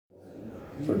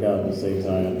For God will save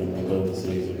Zion and will build the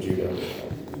cities of Judah.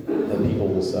 The people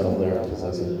will settle there and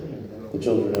possess it. The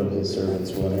children of his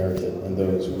servants will inherit it, and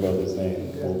those who love his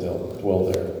name will dwell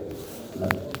there.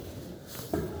 Amen.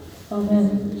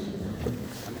 Amen.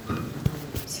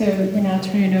 So we now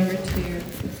turn it over to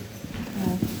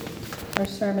our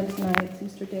sermon tonight,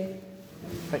 Sister Dave.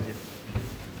 Thank you.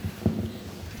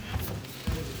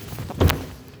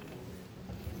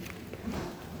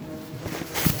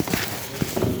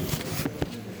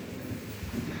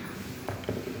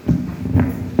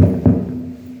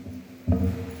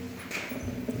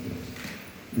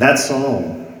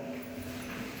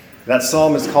 That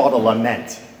psalm is called a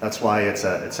lament. That's why it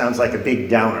sounds like a big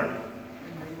downer.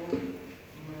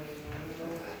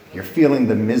 You're feeling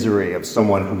the misery of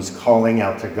someone who's calling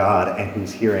out to God and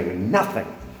who's hearing nothing.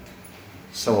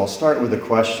 So I'll start with a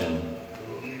question.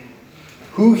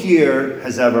 Who here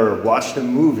has ever watched a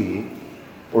movie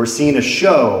or seen a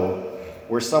show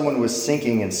where someone was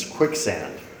sinking in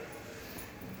quicksand?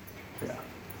 Yeah,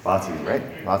 lots of you,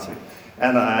 right? Lots of you.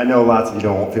 And I know lots of you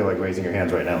don't feel like raising your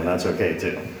hands right now, and that's okay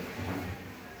too.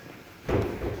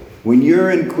 When you're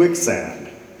in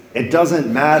quicksand, it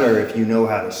doesn't matter if you know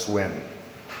how to swim.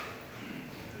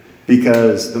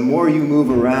 Because the more you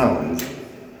move around,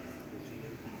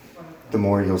 the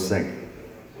more you'll sink.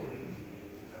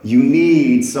 You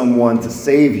need someone to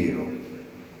save you.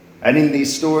 And in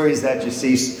these stories that you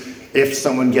see, if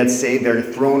someone gets saved, they're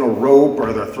thrown a rope,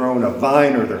 or they're thrown a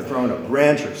vine, or they're thrown a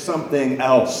branch, or something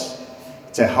else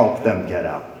to help them get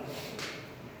out.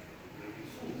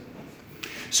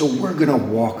 So we're going to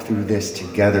walk through this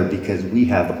together because we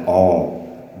have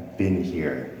all been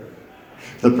here.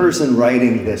 The person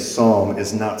writing this psalm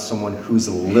is not someone who's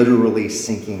literally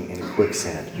sinking in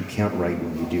quicksand. You can't write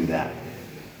when you do that.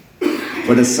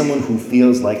 But it's someone who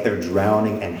feels like they're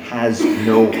drowning and has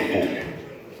no hope.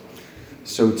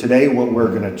 So today what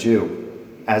we're going to do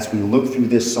as we look through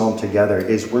this psalm together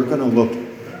is we're going to look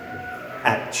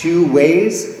at two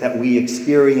ways that we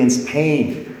experience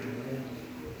pain,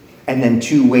 and then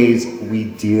two ways we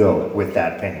deal with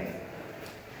that pain.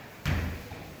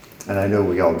 And I know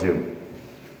we all do.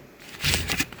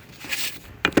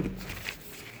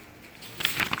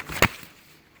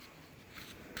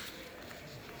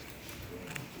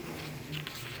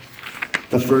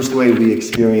 The first way we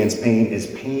experience pain is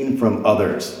pain from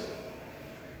others.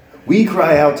 We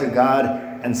cry out to God,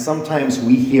 and sometimes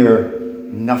we hear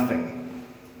nothing.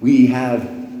 We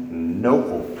have no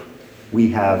hope.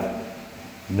 We have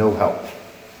no help.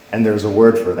 And there's a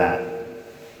word for that: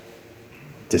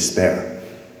 despair.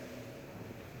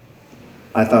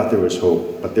 I thought there was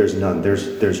hope, but there's none.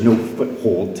 There's no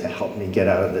foothold to help me get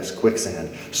out of this quicksand.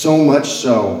 So much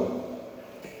so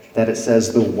that it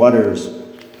says the waters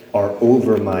are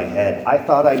over my head. I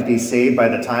thought I'd be saved by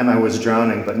the time I was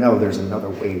drowning, but no, there's another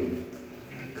wave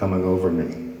coming over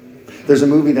me. There's a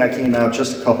movie that came out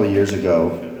just a couple years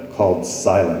ago called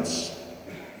Silence.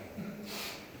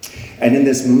 And in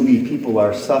this movie, people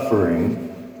are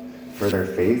suffering for their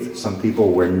faith. Some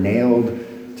people were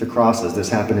nailed to crosses. This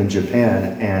happened in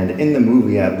Japan. And in the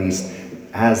movie, at least,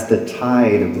 as the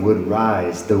tide would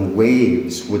rise, the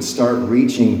waves would start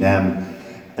reaching them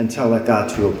until it got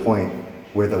to a point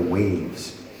where the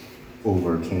waves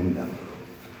overcame them.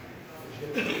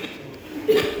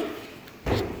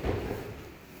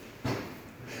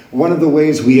 One of the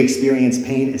ways we experience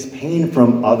pain is pain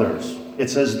from others. It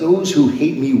says, those who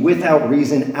hate me without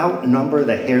reason outnumber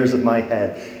the hairs of my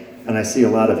head. And I see a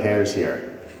lot of hairs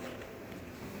here.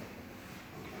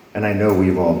 And I know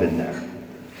we've all been there.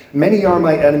 Many are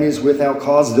my enemies without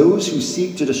cause. Those who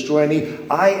seek to destroy me,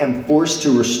 I am forced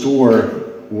to restore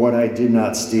what I did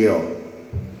not steal.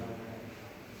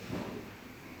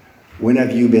 When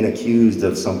have you been accused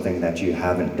of something that you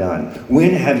haven't done? When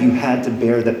have you had to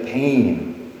bear the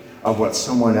pain of what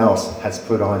someone else has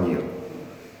put on you?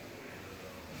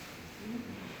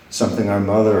 Something our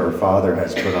mother or father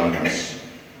has put on us.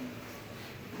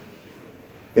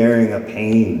 Bearing a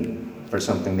pain for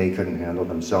something they couldn't handle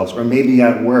themselves. Or maybe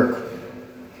at work,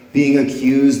 being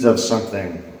accused of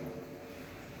something,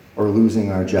 or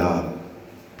losing our job.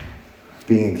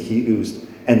 Being accused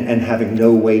and having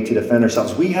no way to defend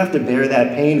ourselves. We have to bear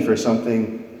that pain for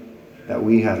something that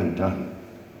we haven't done.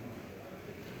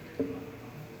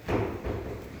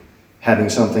 Having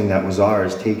something that was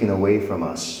ours taken away from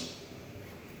us.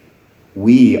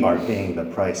 We are paying the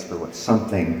price for what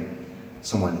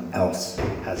someone else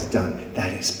has done.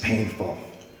 That is painful.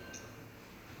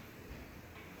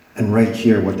 And right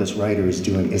here, what this writer is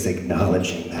doing is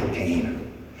acknowledging that pain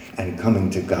and coming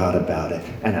to God about it.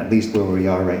 And at least where we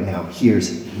are right now,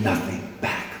 here's nothing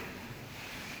back.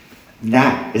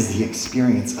 That is the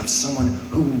experience of someone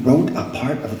who wrote a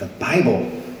part of the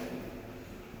Bible.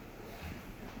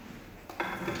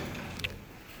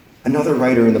 Another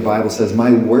writer in the Bible says,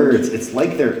 my words, it's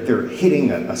like they're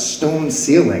hitting a stone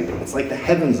ceiling. It's like the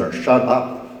heavens are shut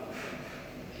up.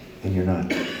 And you're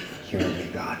not hearing me,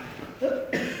 God.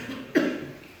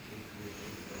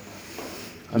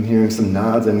 I'm hearing some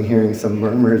nods. I'm hearing some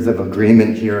murmurs of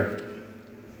agreement here.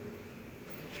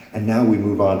 And now we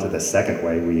move on to the second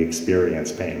way we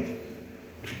experience pain.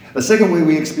 The second way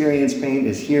we experience pain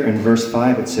is here in verse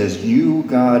 5. It says, you,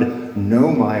 God,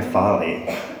 know my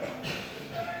folly.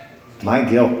 My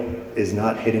guilt is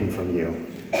not hidden from you.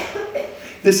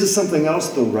 This is something else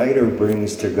the writer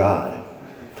brings to God.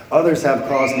 Others have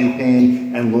caused me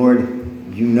pain, and Lord,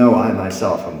 you know I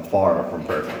myself am far from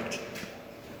perfect.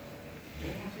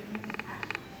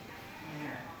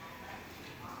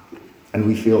 And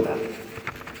we feel that.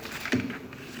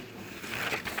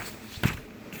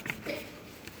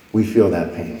 We feel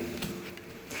that pain.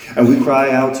 And we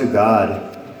cry out to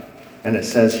God. And it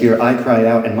says here, I cry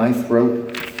out and my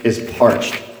throat is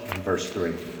parched, in verse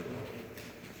 3.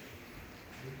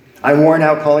 I'm worn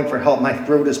out calling for help. My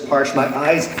throat is parched. My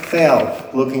eyes fail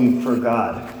looking for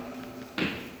God.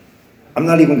 I'm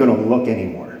not even going to look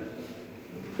anymore.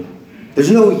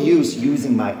 There's no use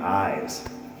using my eyes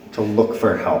to look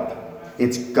for help.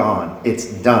 It's gone. It's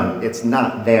done. It's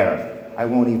not there. I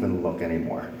won't even look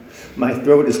anymore. My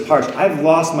throat is parched. I've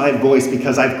lost my voice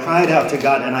because I've cried out to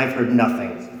God and I've heard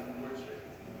nothing.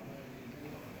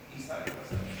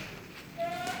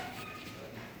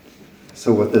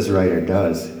 So what this writer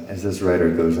does is this writer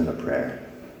goes into prayer.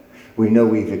 We know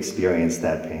we've experienced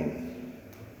that pain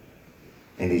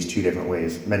in these two different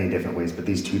ways, many different ways, but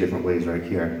these two different ways right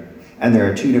here. And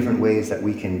there are two different ways that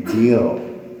we can deal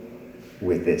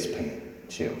with this pain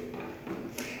too.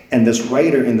 And this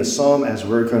writer in the psalm, as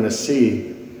we're going to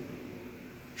see,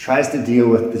 tries to deal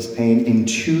with this pain in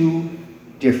two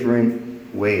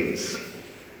different ways.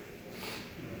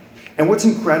 And what's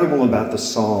incredible about the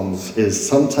Psalms is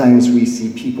sometimes we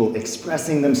see people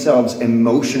expressing themselves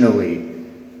emotionally.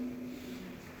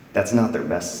 That's not their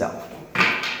best self.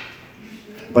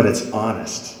 But it's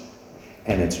honest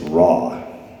and it's raw.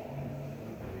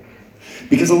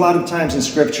 Because a lot of times in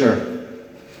Scripture,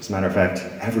 as a matter of fact,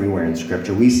 everywhere in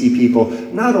Scripture, we see people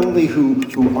not only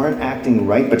who aren't acting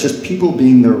right, but just people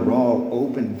being their raw,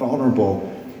 open,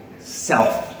 vulnerable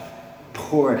self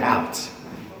poured out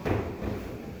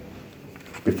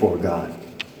before God.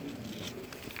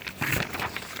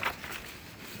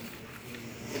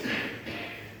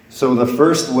 So the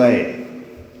first way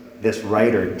this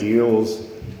writer deals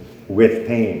with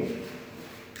pain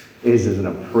is in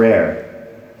a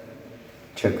prayer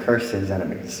to curse his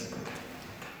enemies.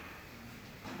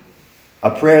 A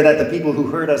prayer that the people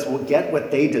who hurt us will get what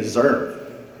they deserve.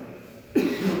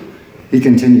 He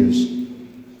continues.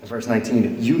 Verse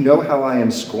 19, you know how I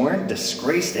am scorned,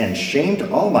 disgraced, and shamed.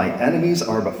 All my enemies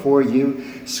are before you.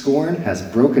 Scorn has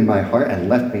broken my heart and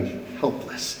left me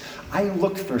helpless. I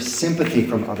looked for sympathy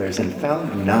from others and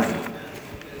found none.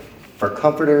 For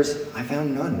comforters, I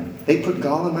found none. They put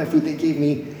gall in my food. They gave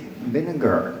me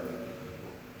vinegar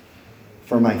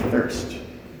for my thirst.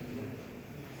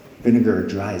 Vinegar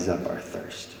dries up our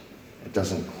thirst. It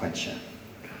doesn't quench it.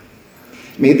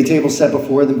 May the table set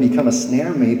before them become a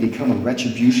snare, may it become a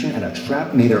retribution and a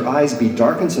trap. May their eyes be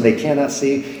darkened so they cannot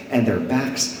see, and their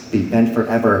backs be bent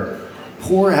forever.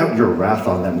 Pour out your wrath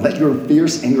on them. Let your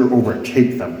fierce anger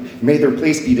overtake them. May their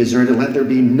place be deserted. Let there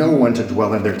be no one to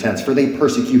dwell in their tents, for they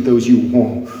persecute those you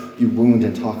wound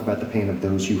and talk about the pain of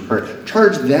those you hurt.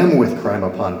 Charge them with crime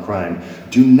upon crime.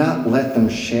 Do not let them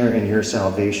share in your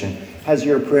salvation. Has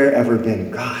your prayer ever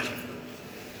been, God,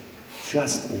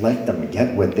 just let them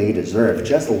get what they deserve.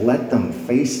 Just let them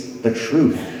face the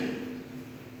truth.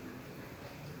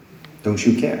 Don't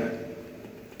you care?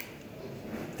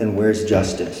 Then where's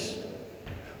justice?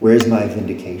 Where's my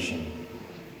vindication?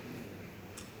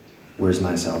 Where's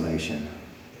my salvation?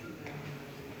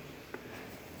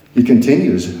 He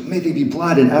continues, may they be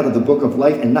blotted out of the book of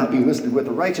life and not be listed with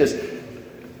the righteous.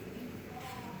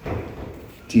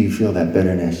 Do you feel that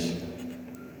bitterness?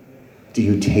 Do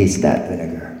you taste that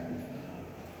vinegar?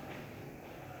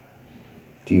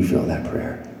 Do you feel that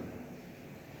prayer?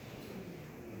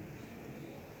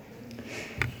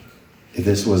 If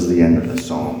this was the end of the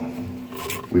psalm,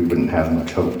 we wouldn't have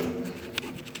much hope.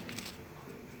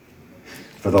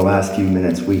 For the last few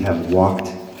minutes, we have walked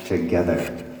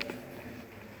together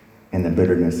in the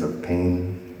bitterness of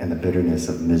pain and the bitterness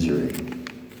of misery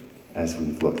as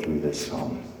we've looked through this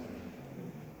psalm.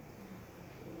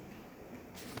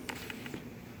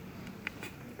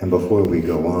 And before we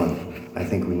go on, I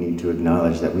think we need to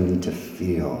acknowledge that we need to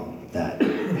feel that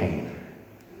pain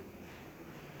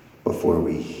before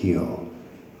we heal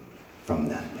from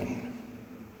that pain.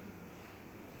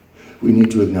 We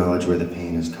need to acknowledge where the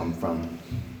pain has come from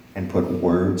and put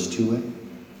words to it,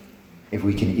 if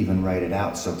we can even write it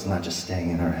out so it's not just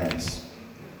staying in our heads,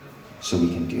 so we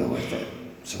can deal with it,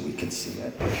 so we can see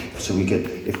it,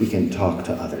 if we can talk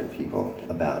to other people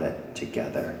about it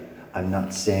together. I'm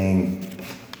not saying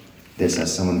this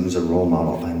as someone who's a role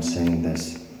model. I'm saying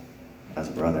this as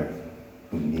a brother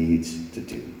who needs to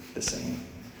do the same.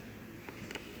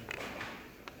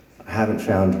 I haven't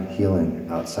found healing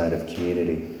outside of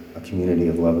community, a community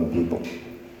of loving people.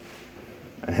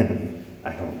 And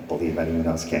I don't believe anyone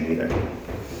else can either.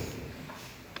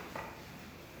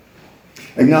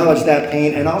 Acknowledge that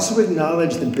pain and also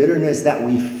acknowledge the bitterness that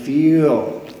we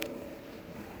feel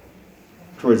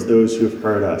towards those who have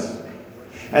hurt us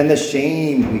and the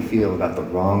shame we feel about the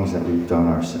wrongs that we've done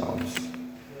ourselves.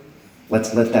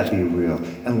 Let's let that be real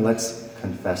and let's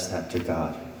confess that to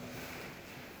God.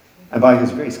 And by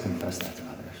His grace, confess that to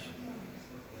others.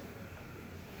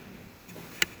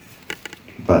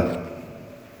 But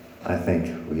I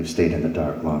think we've stayed in the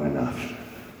dark long enough.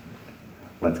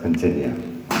 Let's continue.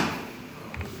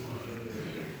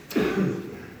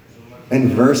 In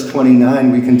verse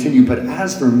 29, we continue, but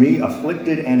as for me,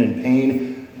 afflicted and in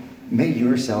pain, may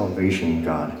your salvation,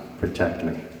 God, protect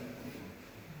me.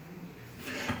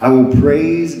 I will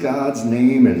praise God's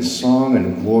name in song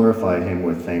and glorify Him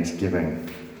with thanksgiving.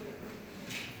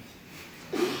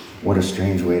 What a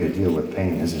strange way to deal with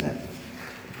pain, isn't it?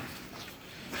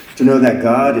 To know that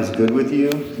God is good with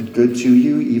you, good to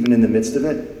you, even in the midst of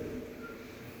it.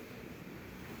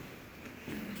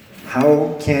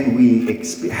 How can we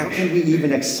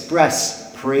even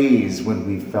express praise when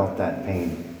we felt that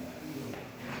pain?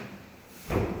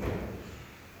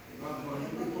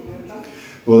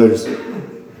 Well, there's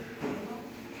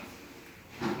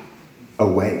a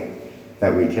way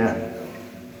that we can.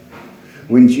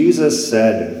 When Jesus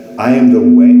said, I am the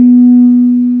way,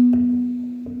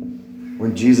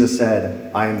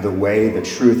 I am the way, the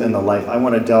truth, and the life, I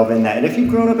want to delve in that. And if you've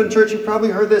grown up in church, you've probably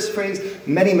heard this phrase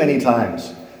many, many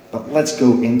times. But let's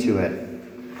go into it.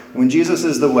 When Jesus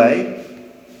is the way,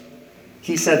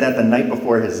 He said that the night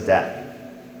before His death.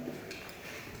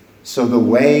 So the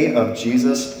way of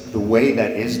Jesus, the way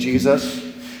that is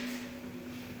Jesus,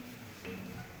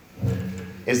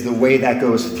 is the way that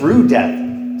goes through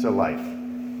death to life.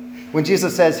 When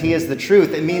Jesus says He is the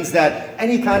truth, it means that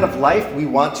any kind of life we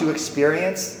want to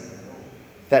experience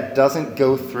that doesn't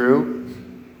go through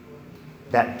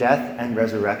that death and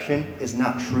resurrection is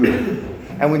not true.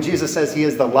 And when Jesus says He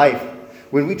is the life,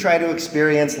 when we try to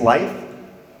experience life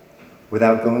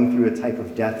without going through a type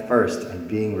of death first and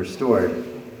being restored,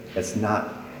 it's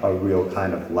not a real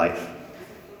kind of life.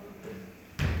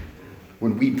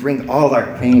 When we bring all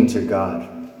our pain to God,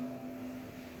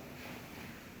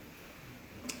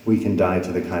 we can die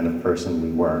to the kind of person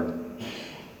we were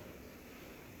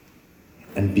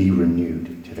and be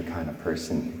renewed to the kind of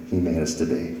person He made us to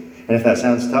be. And if that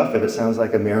sounds tough, if it sounds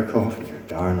like a miracle, you're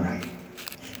darn right.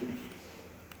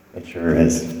 It sure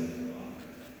is.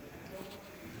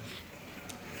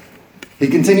 He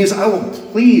continues, I will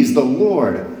please the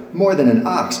Lord more than an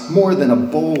ox, more than a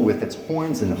bull with its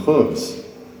horns and hooves.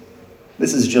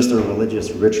 This is just a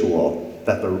religious ritual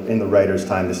that in the writer's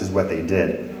time, this is what they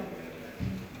did.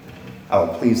 I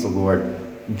will please the Lord.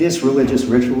 This religious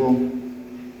ritual,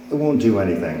 it won't do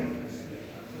anything.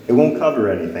 It won't cover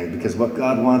anything, because what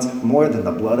God wants more than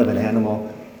the blood of an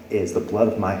animal is the blood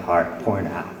of my heart poured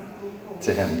out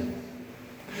to Him.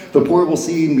 The poor will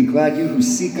see and be glad. You who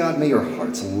seek God, may your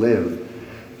hearts live.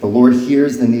 The Lord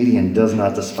hears the needy and does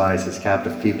not despise His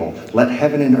captive people. Let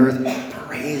heaven and earth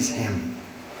praise Him,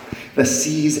 the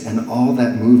seas and all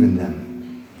that move in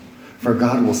them. For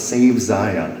God will save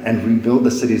Zion and rebuild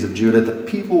the cities of Judah. The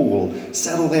people will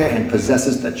settle there and possess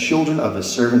it. The children of His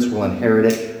servants will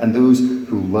inherit it, and those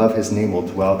who love His name will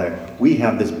dwell there. We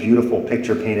have this beautiful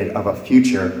picture painted of a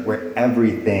future where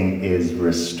everything is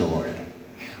restored,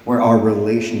 where our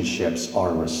relationships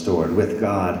are restored with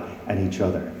God and each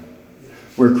other,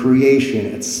 where creation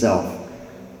itself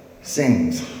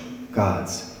sings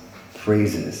God's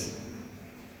praises,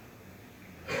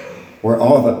 where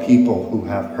all the people who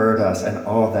have hurt us and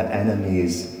all the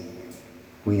enemies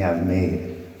we have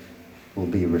made will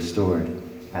be restored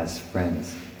as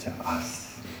friends to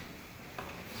us.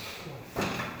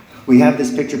 We have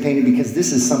this picture painted because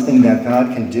this is something that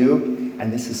God can do,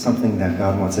 and this is something that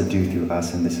God wants to do through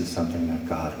us, and this is something that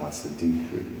God wants to do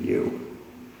through you.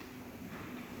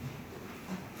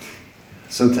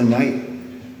 So tonight,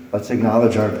 let's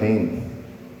acknowledge our pain.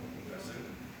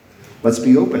 Let's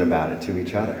be open about it to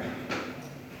each other.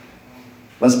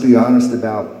 Let's be honest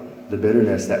about the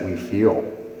bitterness that we feel.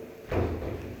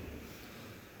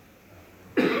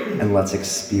 And let's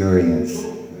experience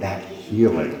that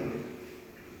healing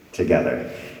together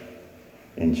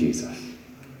in Jesus.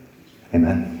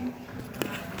 Amen.